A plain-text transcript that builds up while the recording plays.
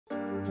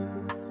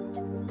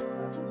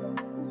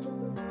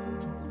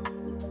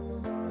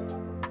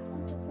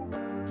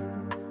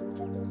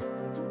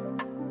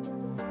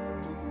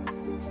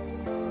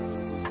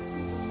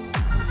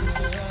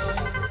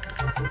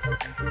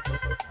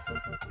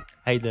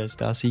Hey there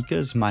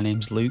Starseekers, my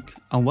name's Luke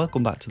and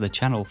welcome back to the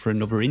channel for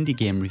another indie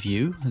game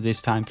review,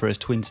 this time for a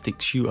twin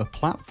stick shooter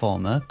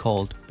platformer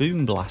called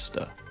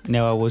Blaster.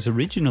 Now I was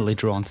originally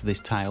drawn to this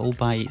title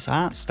by its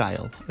art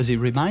style, as it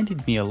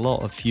reminded me a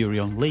lot of Fury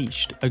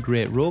Unleashed, a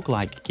great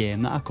roguelike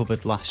game that I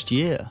covered last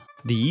year.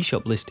 The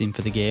eShop listing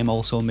for the game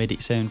also made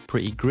it sound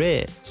pretty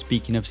great,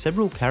 speaking of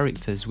several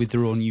characters with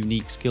their own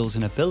unique skills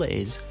and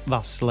abilities,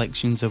 vast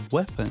selections of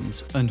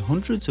weapons, and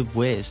hundreds of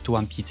ways to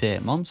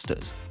amputate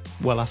monsters.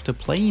 Well, after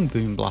playing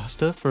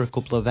Blaster for a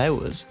couple of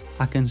hours,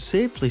 I can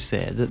safely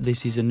say that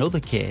this is another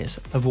case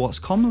of what's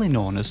commonly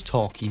known as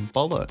talking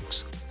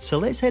bollocks. So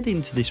let's head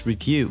into this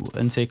review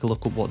and take a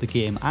look at what the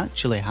game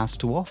actually has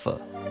to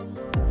offer.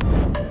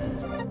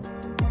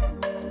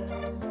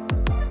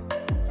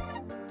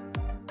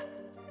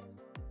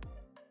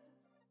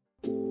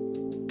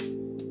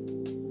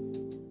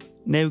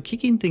 Now,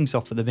 kicking things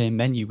off at the main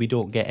menu, we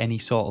don't get any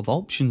sort of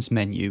options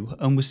menu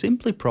and we're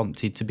simply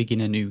prompted to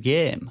begin a new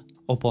game.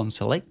 Upon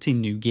selecting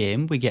new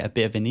game, we get a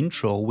bit of an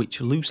intro which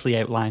loosely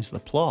outlines the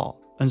plot,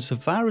 and so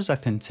far as I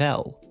can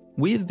tell,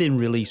 we have been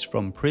released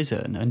from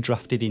prison and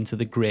drafted into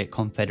the Great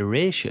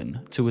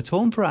Confederation to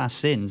atone for our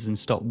sins and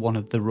stop one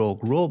of the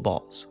rogue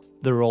robots.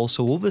 There are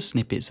also other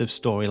snippets of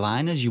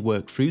storyline as you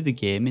work through the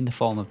game in the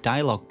form of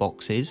dialogue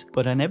boxes,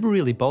 but I never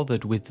really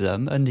bothered with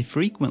them and they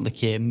frequently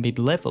came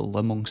mid-level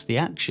amongst the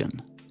action.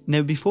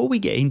 Now before we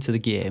get into the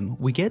game,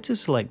 we get to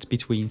select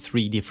between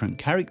 3 different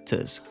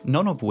characters,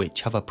 none of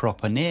which have a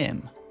proper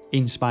name.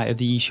 In spite of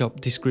the eShop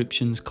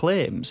description's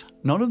claims,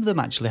 none of them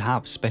actually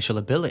have special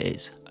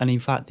abilities, and in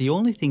fact the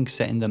only thing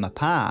setting them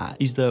apart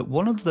is that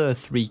one of the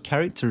 3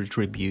 character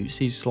attributes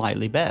is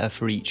slightly better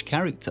for each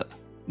character.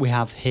 We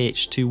have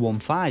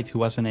H215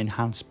 who has an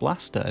enhanced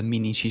blaster,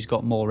 meaning she's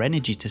got more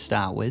energy to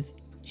start with,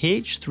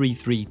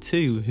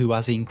 H332 who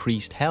has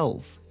increased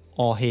health,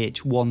 or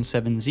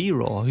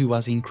H170 who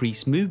has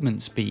increased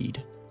movement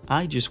speed.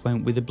 I just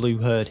went with the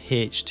blue-haired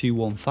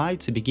H215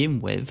 to begin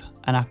with,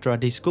 and after I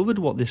discovered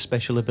what this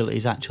special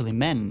abilities actually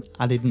meant,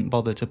 I didn't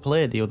bother to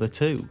play the other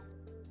 2.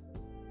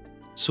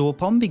 So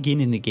upon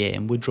beginning the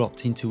game, we're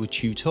dropped into a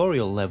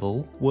tutorial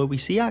level where we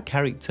see our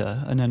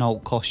character and an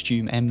alt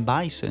costume M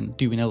Bison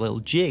doing a little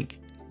jig.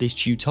 This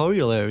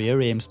tutorial area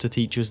aims to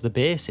teach us the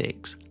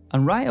basics,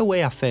 and right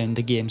away I found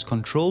the game's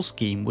control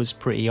scheme was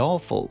pretty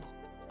awful.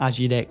 As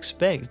you'd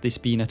expect, this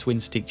being a twin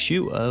stick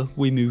shooter,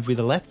 we move with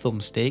the left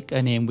thumbstick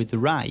and aim with the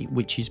right,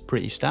 which is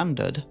pretty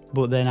standard,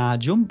 but then our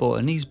jump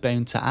button is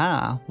bound to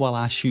R while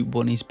our shoot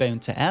button is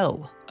bound to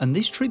L, and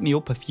this tripped me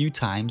up a few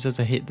times as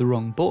I hit the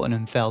wrong button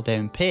and fell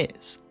down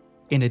pits.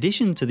 In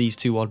addition to these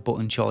 2 odd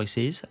button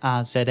choices,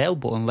 our ZL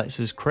button lets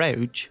us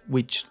crouch,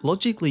 which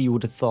logically you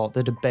would have thought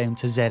they'd have bound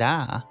to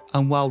ZR,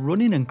 and while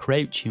running and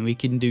crouching we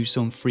can do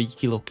some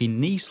freaky looking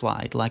knee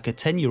slide like a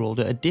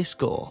 10-year-old at a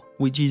disco,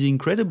 which is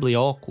incredibly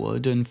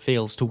awkward and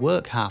fails to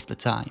work half the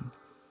time.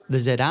 The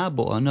ZR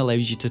button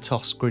allows you to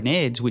toss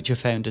grenades which are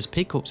found as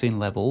pickups in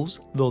levels,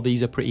 though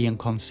these are pretty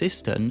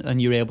inconsistent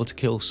and you're able to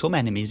kill some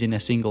enemies in a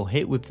single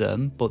hit with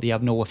them, but they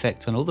have no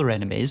effect on other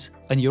enemies,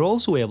 and you're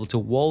also able to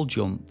wall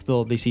jump,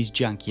 though this is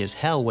janky as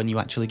hell when you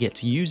actually get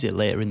to use it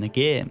later in the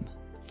game.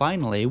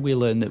 Finally, we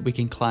learn that we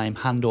can climb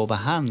hand over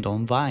hand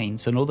on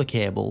vines and other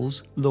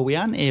cables, though we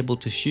aren't able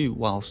to shoot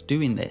whilst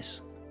doing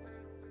this.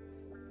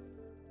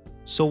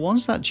 So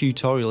once that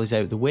tutorial is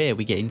out the way,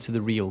 we get into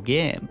the real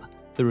game.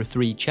 There are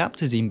 3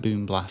 chapters in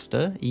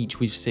Blaster, each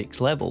with 6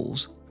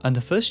 levels, and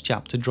the first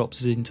chapter drops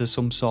us into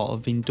some sort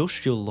of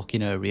industrial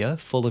looking area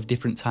full of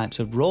different types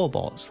of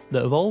robots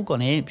that have all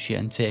gone apeshit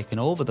and taken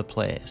over the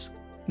place.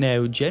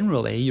 Now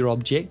generally your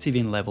objective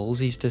in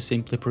levels is to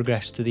simply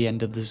progress to the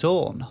end of the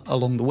zone.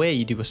 Along the way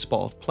you do a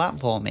spot of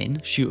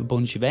platforming, shoot a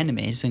bunch of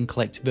enemies and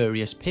collect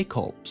various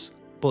pickups.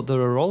 But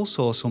there are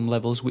also some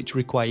levels which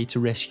require you to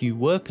rescue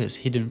workers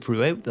hidden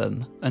throughout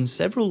them, and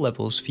several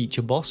levels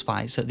feature boss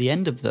fights at the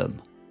end of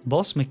them.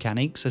 Boss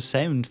mechanics are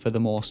sound for the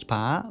most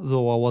part,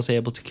 though I was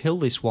able to kill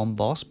this one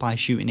boss by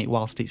shooting it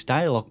whilst its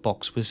dialogue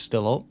box was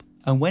still up.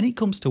 And when it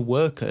comes to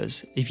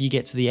workers, if you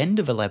get to the end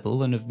of a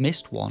level and have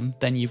missed one,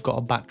 then you've got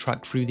to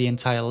backtrack through the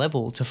entire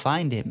level to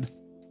find him.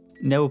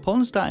 Now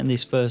upon starting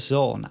this first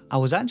zone, I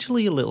was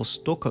actually a little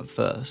stuck at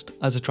first,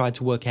 as I tried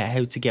to work out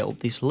how to get up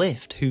this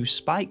lift, whose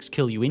spikes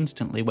kill you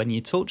instantly when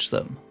you touch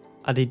them.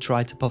 I did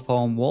try to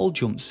perform wall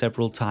jumps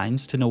several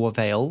times to no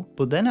avail,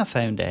 but then I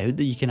found out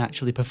that you can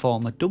actually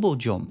perform a double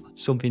jump,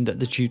 something that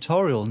the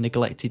tutorial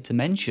neglected to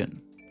mention.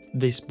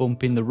 This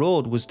bump in the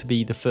road was to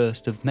be the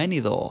first of many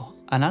though,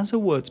 and as I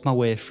worked my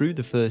way through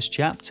the first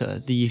chapter,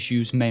 the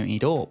issues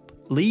mounted up,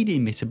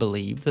 leading me to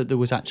believe that there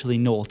was actually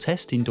no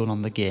testing done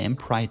on the game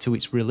prior to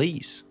its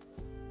release.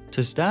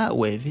 To start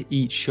with,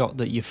 each shot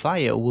that you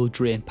fire will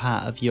drain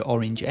part of your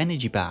orange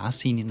energy bar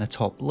seen in the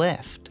top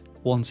left.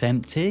 Once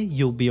empty,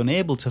 you'll be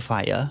unable to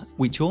fire,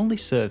 which only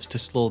serves to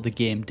slow the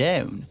game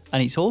down,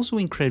 and it's also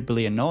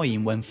incredibly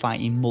annoying when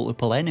fighting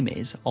multiple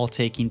enemies or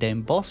taking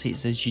down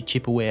bosses as you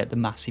chip away at the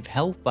massive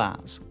health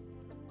bars.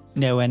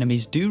 Now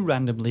enemies do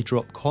randomly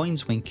drop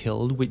coins when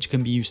killed, which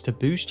can be used to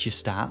boost your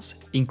stats,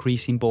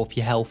 increasing both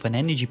your health and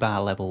energy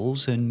bar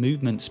levels and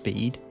movement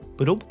speed,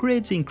 but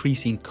upgrades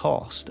increase in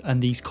cost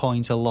and these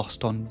coins are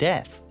lost on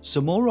death,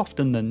 so more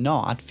often than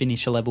not I'd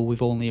finish a level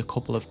with only a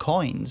couple of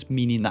coins,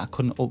 meaning that I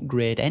couldn't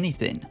upgrade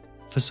anything.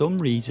 For some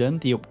reason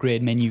the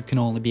upgrade menu can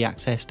only be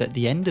accessed at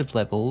the end of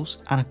levels,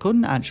 and I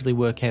couldn't actually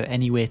work out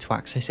any way to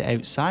access it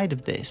outside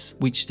of this,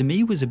 which to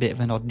me was a bit of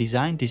an odd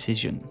design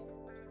decision.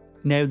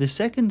 Now the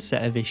second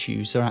set of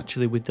issues are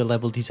actually with the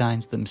level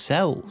designs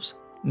themselves.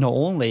 Not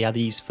only are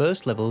these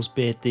first levels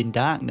bathed in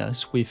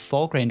darkness with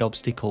foreground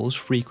obstacles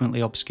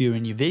frequently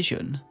obscuring your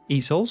vision,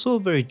 it's also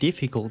very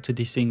difficult to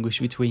distinguish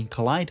between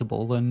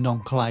collidable and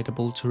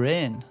non-collidable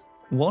terrain.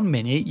 One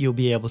minute you'll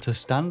be able to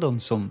stand on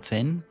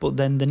something, but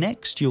then the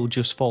next you'll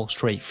just fall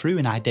straight through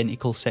an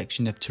identical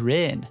section of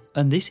terrain,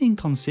 and this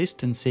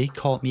inconsistency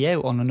caught me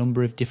out on a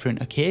number of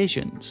different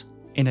occasions.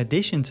 In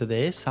addition to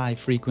this, I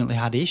frequently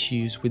had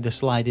issues with the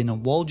sliding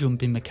and wall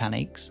jumping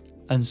mechanics,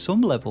 and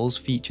some levels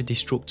feature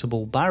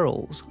destructible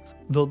barrels,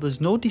 though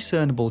there's no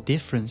discernible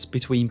difference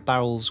between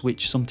barrels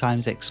which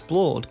sometimes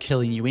explode,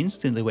 killing you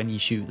instantly when you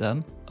shoot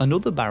them, and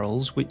other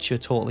barrels which are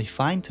totally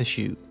fine to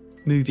shoot.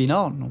 Moving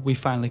on, we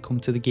finally come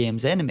to the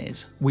game's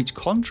enemies, which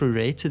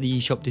contrary to the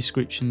eShop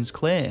description's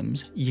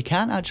claims, you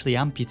can't actually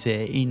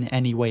amputate in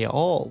any way at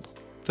all.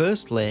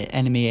 Firstly,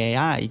 enemy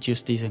AI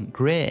just isn't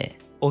great.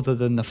 Other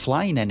than the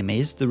flying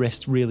enemies, the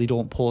rest really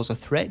don't pose a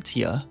threat to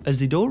you, as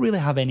they don't really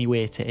have any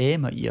way to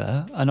aim at you,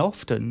 and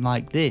often,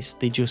 like this,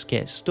 they just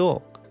get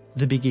stuck.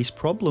 The biggest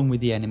problem with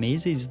the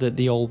enemies is that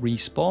they all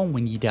respawn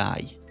when you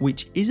die,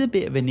 which is a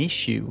bit of an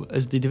issue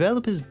as the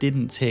developers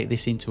didn't take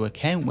this into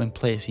account when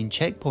placing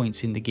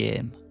checkpoints in the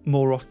game.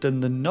 More often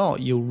than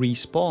not, you'll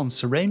respawn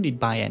surrounded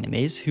by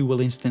enemies who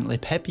will instantly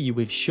pepper you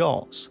with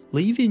shots,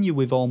 leaving you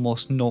with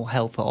almost no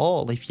health at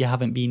all if you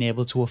haven't been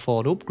able to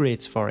afford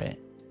upgrades for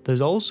it.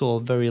 There's also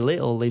very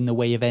little in the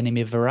way of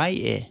enemy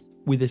variety,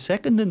 with the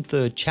second and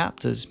third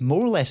chapters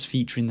more or less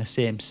featuring the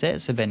same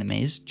sets of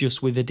enemies,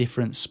 just with a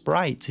different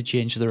sprite to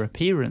change their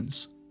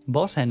appearance.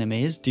 Boss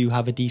enemies do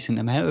have a decent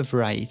amount of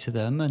variety to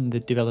them, and the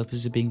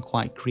developers have been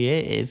quite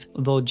creative,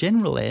 though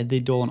generally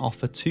they don't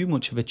offer too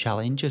much of a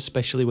challenge,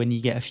 especially when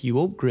you get a few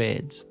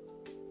upgrades.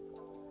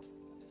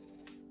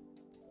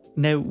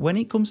 Now, when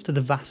it comes to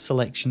the vast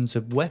selections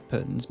of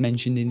weapons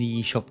mentioned in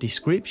the eShop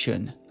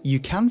description,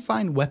 you can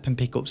find weapon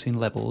pickups in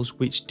levels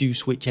which do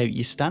switch out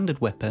your standard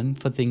weapon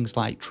for things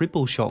like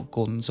triple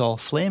shotguns or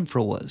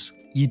flamethrowers.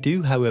 You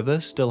do,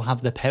 however, still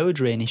have the power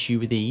drain issue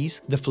with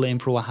these. The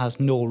flamethrower has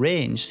no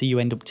range, so you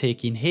end up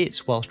taking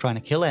hits whilst trying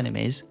to kill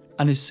enemies,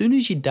 and as soon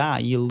as you die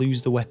you'll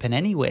lose the weapon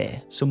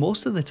anyway, so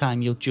most of the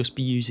time you'll just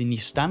be using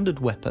your standard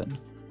weapon.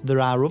 There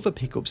are other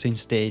pickups in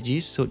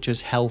stages, such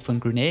as health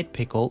and grenade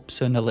pickups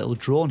and a little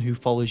drone who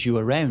follows you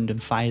around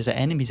and fires at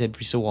enemies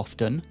every so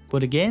often,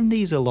 but again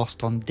these are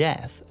lost on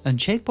death, and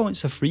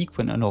checkpoints are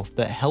frequent enough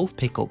that health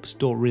pickups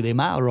don't really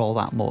matter all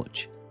that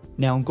much.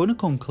 Now I'm going to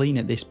come clean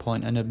at this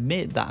point and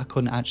admit that I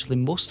couldn't actually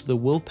muster the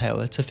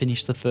willpower to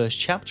finish the first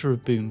chapter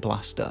of Boom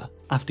Blaster.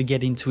 After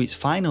getting to its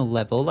final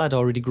level, I'd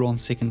already grown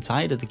sick and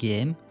tired of the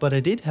game, but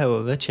I did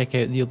however check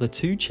out the other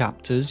two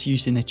chapters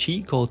using a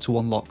cheat code to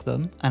unlock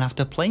them, and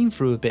after playing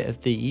through a bit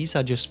of these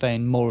I just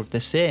found more of the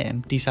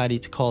same,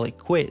 decided to call it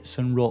quits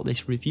and wrote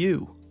this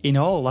review. In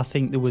all, I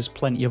think there was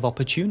plenty of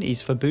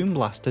opportunities for Boom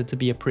Blaster to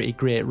be a pretty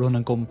great run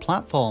and gun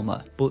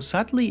platformer, but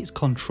sadly its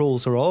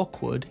controls are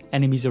awkward,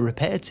 enemies are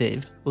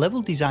repetitive,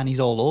 level design is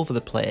all over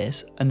the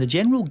place, and the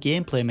general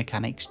gameplay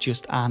mechanics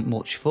just aren't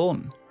much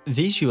fun.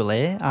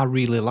 Visually, I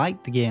really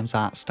liked the game's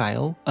art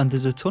style, and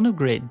there's a ton of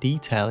great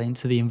detail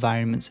into the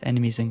environments,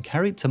 enemies and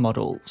character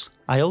models.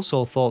 I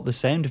also thought the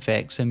sound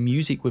effects and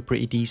music were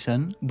pretty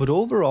decent, but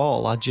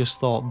overall I just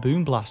thought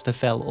Boom Blaster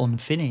felt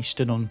unfinished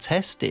and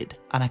untested,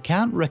 and I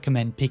can't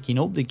recommend picking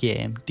up the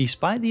game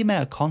despite the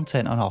amount of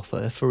content on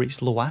offer for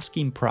its low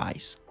asking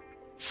price.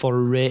 For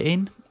a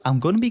rating, I'm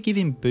going to be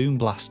giving Boom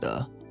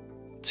Blaster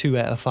 2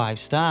 out of 5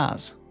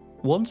 stars.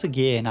 Once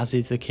again, as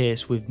is the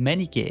case with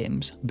many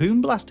games,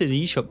 Boom Blaster's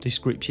eShop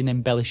description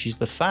embellishes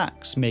the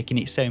facts, making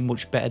it sound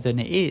much better than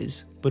it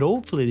is, but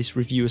hopefully this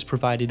review has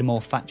provided a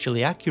more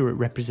factually accurate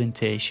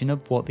representation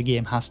of what the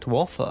game has to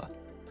offer.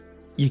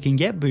 You can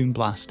get Boom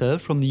Blaster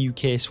from the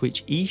UK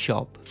Switch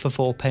eShop for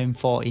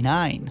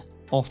 £4.49,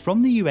 or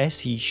from the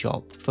US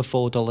eShop for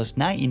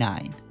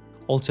 $4.99.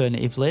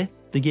 Alternatively,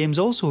 the game's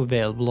also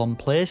available on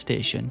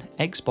PlayStation,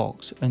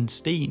 Xbox and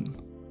Steam.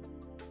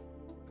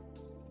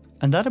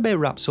 And that about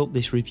wraps up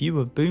this review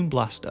of Boom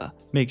Blaster.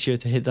 Make sure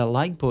to hit that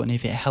like button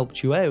if it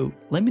helped you out,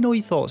 let me know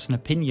your thoughts and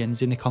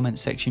opinions in the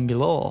comments section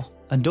below,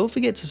 and don't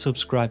forget to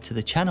subscribe to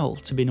the channel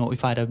to be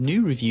notified of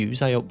new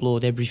reviews I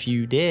upload every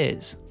few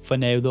days. For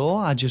now though,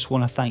 I just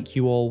want to thank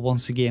you all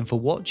once again for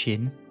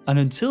watching, and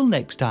until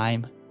next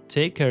time,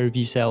 take care of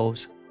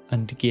yourselves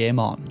and game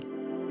on.